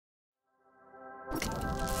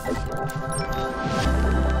Hello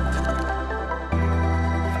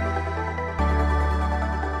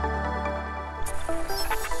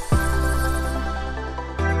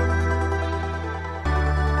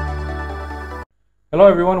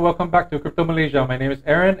everyone, welcome back to Crypto Malaysia. My name is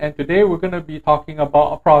Aaron, and today we're going to be talking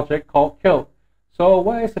about a project called Kilt. So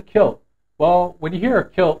what is a kilt? Well, when you hear a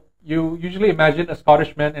kilt, you usually imagine a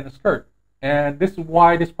Scottish man in a skirt. And this is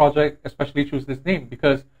why this project especially chose this name,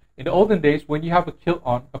 because in the olden days, when you have a kilt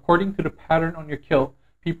on, according to the pattern on your kilt,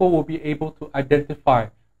 people will be able to identify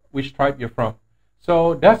which tribe you're from.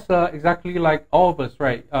 So that's exactly like all of us,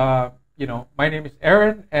 right? My name is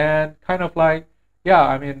Aaron, and kind of like,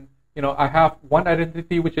 I have one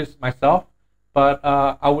identity, which is myself, but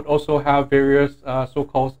I would also have various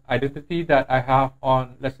so-called identity that I have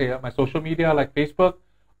on, let's say, my social media like Facebook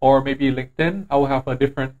or maybe LinkedIn. I will have a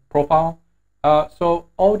different profile. So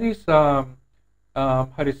all these,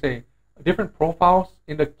 different profiles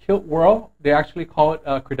in the Kilt world, they actually call it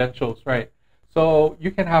credentials, right? So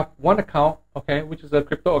you can have one account, okay, which is a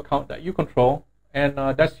crypto account that you control, and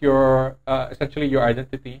that's your essentially your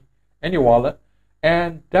identity and your wallet.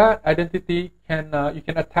 And that identity you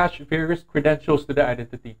can attach various credentials to the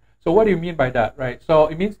identity. So what do you mean by that, right? So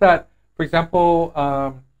it means that, for example,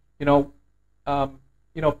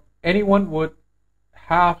 anyone would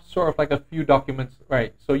have sort of like a few documents,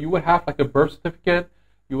 right? So you would have like a birth certificate,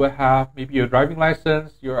 you would have maybe your driving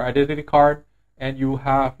license, your identity card, and you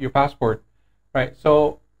have your passport, right?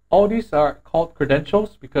 So all these are called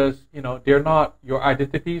credentials because they're not your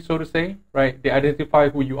identity, so to say, right? They identify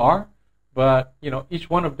who you are. But each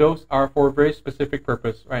one of those are for a very specific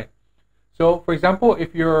purpose, right? So for example,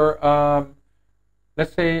 if you're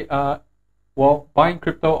let's say buying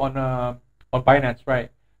crypto on Binance,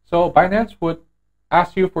 right? So Binance would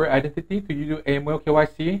ask you for identity to do AML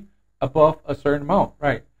KYC above a certain amount,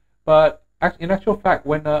 right? But in actual fact,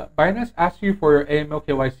 when Binance asks you for your AML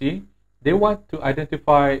KYC, they want to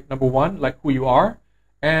identify, number one, like who you are,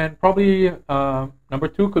 and probably number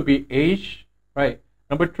two could be age, right?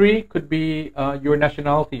 Number three could be your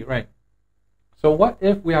nationality, right? So what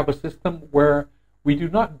if we have a system where we do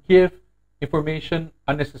not give information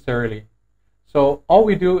unnecessarily? So all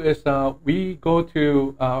we do is we go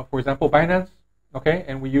to, for example, Binance, okay,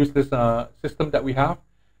 and we use this system that we have,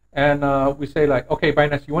 and we say like, okay,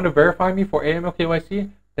 Binance, you want to verify me for AML KYC?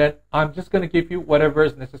 Then I'm just going to give you whatever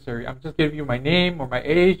is necessary. I'm just giving you my name or my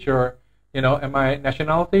age or and my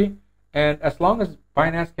nationality, and as long as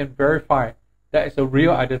Binance can verify that is a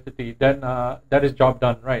real identity, then that is job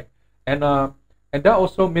done, right? And that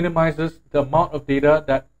also minimizes the amount of data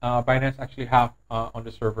that Binance actually have on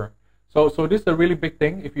the server. So this is a really big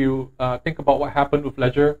thing. If you think about what happened with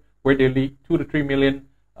Ledger, where they leaked 2 to 3 million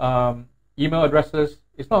email addresses.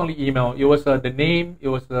 It's not only email. It was the name, it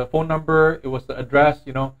was the phone number, it was the address.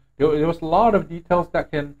 There was a lot of details that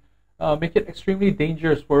can make it extremely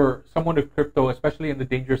dangerous for someone with crypto, especially in the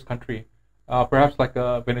dangerous country. Perhaps like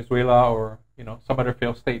Venezuela or some other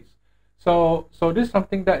failed states. So this is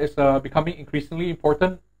something that is becoming increasingly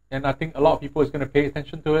important, and I think a lot of people is going to pay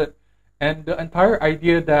attention to it. And the entire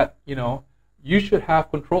idea that you should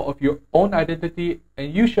have control of your own identity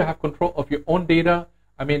and you should have control of your own data.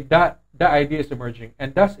 I mean that idea is emerging,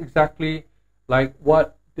 and that's exactly like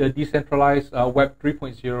what the decentralized Web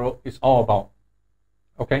 3.0 is all about.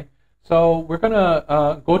 Okay. So we're going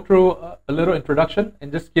to go through a little introduction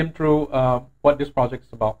and just skim through what this project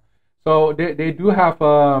is about. So they do have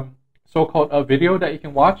a so-called a video that you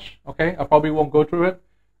can watch. Okay, I probably won't go through it.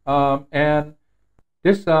 And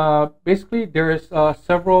this basically there is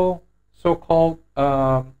several so-called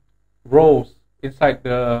roles inside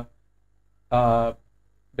the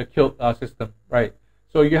Kilt system, right?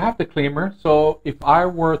 So you have the claimer. So if I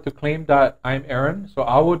were to claim that I'm Aaron, so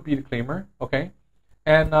I would be the claimer. Okay.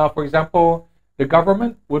 And for example, the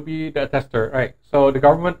government would be the attester, right? So the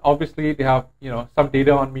government, obviously, they have some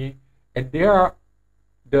data on me, and they are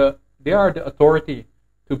the authority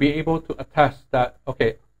to be able to attest that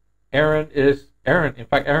okay, Aaron is Aaron. In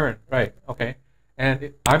fact, Aaron, right? Okay,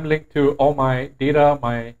 and I'm linked to all my data,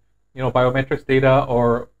 my biometrics data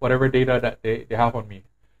or whatever data that they have on me.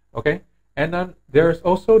 Okay, and then there's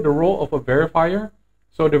also the role of a verifier.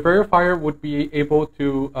 So the verifier would be able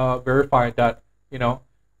to verify that.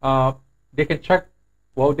 They can check,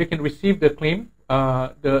 they can receive the claim,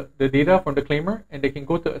 the data from the claimer, and they can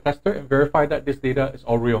go to a tester and verify that this data is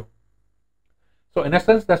all real. So in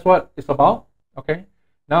essence, that's what it's about. Okay.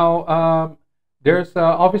 Now, there's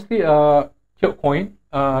obviously a Kilt coin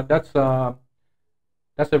that's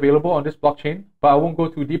available on this blockchain, but I won't go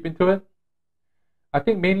too deep into it. I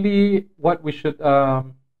think mainly what we should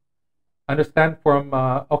understand from,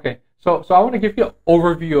 So I want to give you an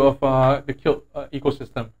overview of the Kilt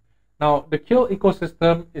ecosystem. Now, the Kilt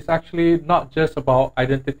ecosystem is actually not just about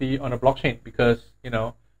identity on a blockchain, because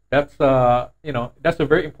that's that's a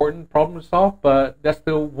very important problem to solve, but that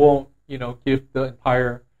still won't give the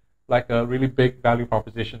entire like a really big value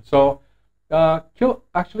proposition. So Kilt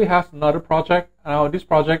actually has another project. Now, this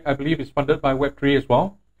project I believe is funded by Web3 as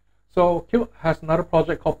well. So Kilt has another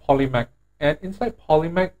project called Polymac, and inside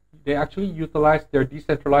Polymac they actually utilize their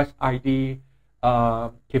decentralized ID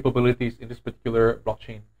capabilities in this particular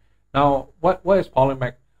blockchain. Now, what is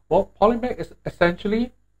Polymac? Well, Polymac is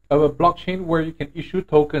essentially a blockchain where you can issue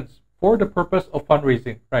tokens for the purpose of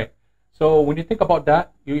fundraising, right? So when you think about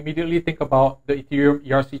that, you immediately think about the Ethereum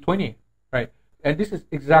ERC20, right? And this is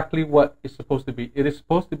exactly what it's supposed to be. It is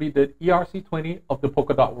supposed to be the ERC20 of the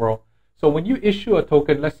Polkadot world. So when you issue a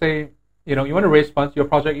token, let's say you want to raise funds, your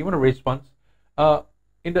project, you want to raise funds.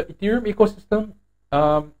 In the Ethereum ecosystem,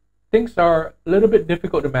 things are a little bit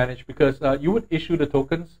difficult to manage, because you would issue the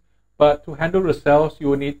tokens, but to handle the sales, you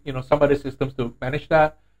will need some other systems to manage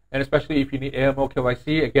that, and especially if you need AML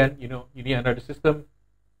KYC, again, you need another system.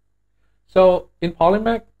 So in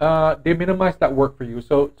Polymac, they minimize that work for you.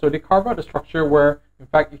 So they carve out a structure where, in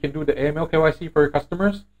fact, you can do the AML KYC for your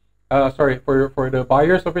customers, for the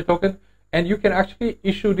buyers of your token, and you can actually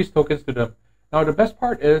issue these tokens to them. Now, the best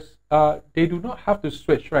part is they do not have to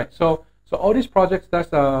switch, right? So all these projects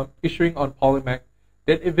that's issuing on Polymac,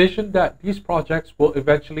 they envision that these projects will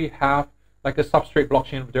eventually have like a substrate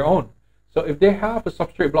blockchain of their own. So if they have a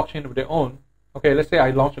substrate blockchain of their own, okay, let's say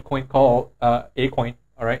I launch a coin called Acoin,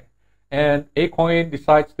 all right? And Acoin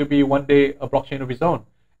decides to be one day a blockchain of its own.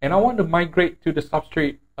 And I want to migrate to the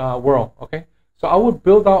substrate world, okay? So I would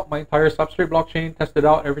build out my entire substrate blockchain, test it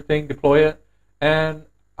out, everything, deploy it, and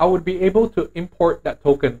I would be able to import that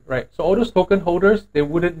token, right? So all those token holders, they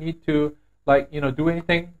wouldn't need to do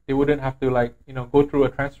anything. They wouldn't have to go through a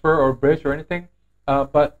transfer or a bridge or anything,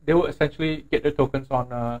 but they will essentially get their tokens on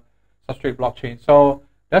substrate blockchain. So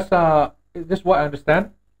that's this is what I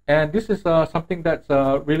understand, and this is something that's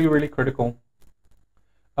really, really critical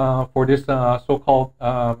for this so-called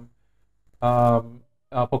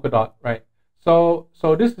Polkadot, right? So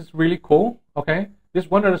this is really cool. Okay, this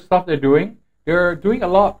is one of the stuff they're doing. They're doing a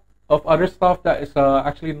lot of other stuff that is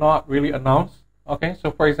actually not really announced. Okay,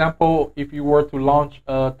 so for example, if you were to launch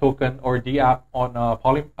a token or DApp on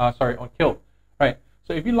on Kilt, right?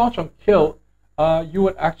 So if you launch on Kilt, you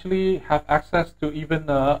would actually have access to even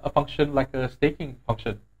a function like a staking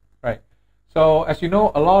function, right? So as you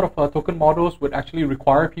know, a lot of token models would actually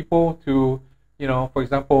require people to, for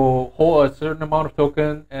example, hold a certain amount of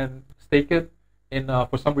token and stake it in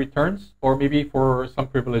for some returns, or maybe for some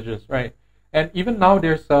privileges, right? And even now,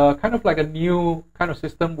 there's kind of like a new kind of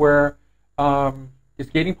system where it's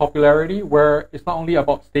gaining popularity, where it's not only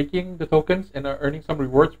about staking the tokens and earning some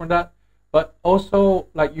rewards from that, but also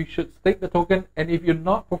like you should stake the token, and if you're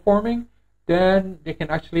not performing, then they can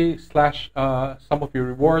actually slash some of your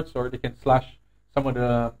rewards, or they can slash some of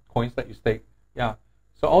the coins that you stake. Yeah.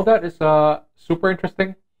 So all that is super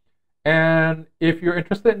interesting. And if you're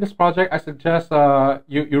interested in this project, I suggest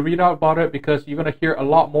you read out about it, because you're going to hear a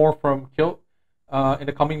lot more from Kilt in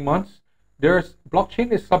the coming months.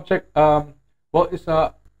 Blockchain is subject, it's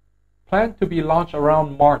planned to be launched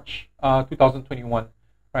around March 2021,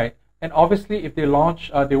 right? And obviously, if they launch,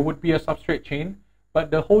 there would be a substrate chain. But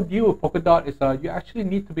the whole deal with Polkadot is you actually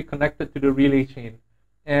need to be connected to the relay chain.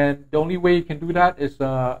 And the only way you can do that is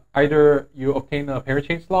either you obtain a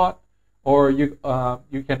parachain slot, or you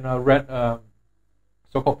can rent a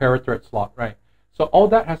so-called parachute slot, right? So all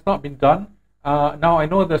that has not been done. Now I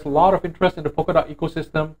know there's a lot of interest in the Polkadot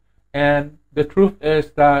ecosystem, and the truth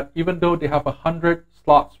is that even though they have 100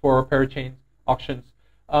 slots for parachain auctions,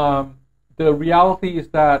 the reality is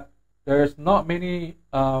that there's not many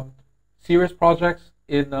serious projects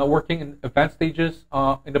in working in advanced stages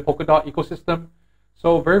in the Polkadot ecosystem.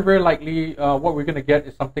 So very, very likely what we're going to get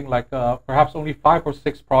is something like perhaps only 5 or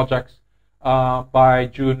 6 projects by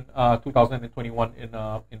June 2021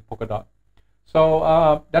 in Polkadot.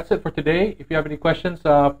 So that's it for today. If you have any questions,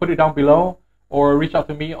 put it down below, or reach out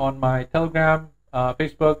to me on my Telegram,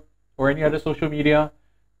 Facebook, or any other social media.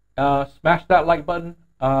 Smash that like button,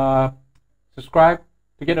 subscribe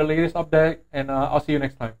to get the latest update, and I'll see you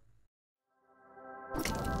next time.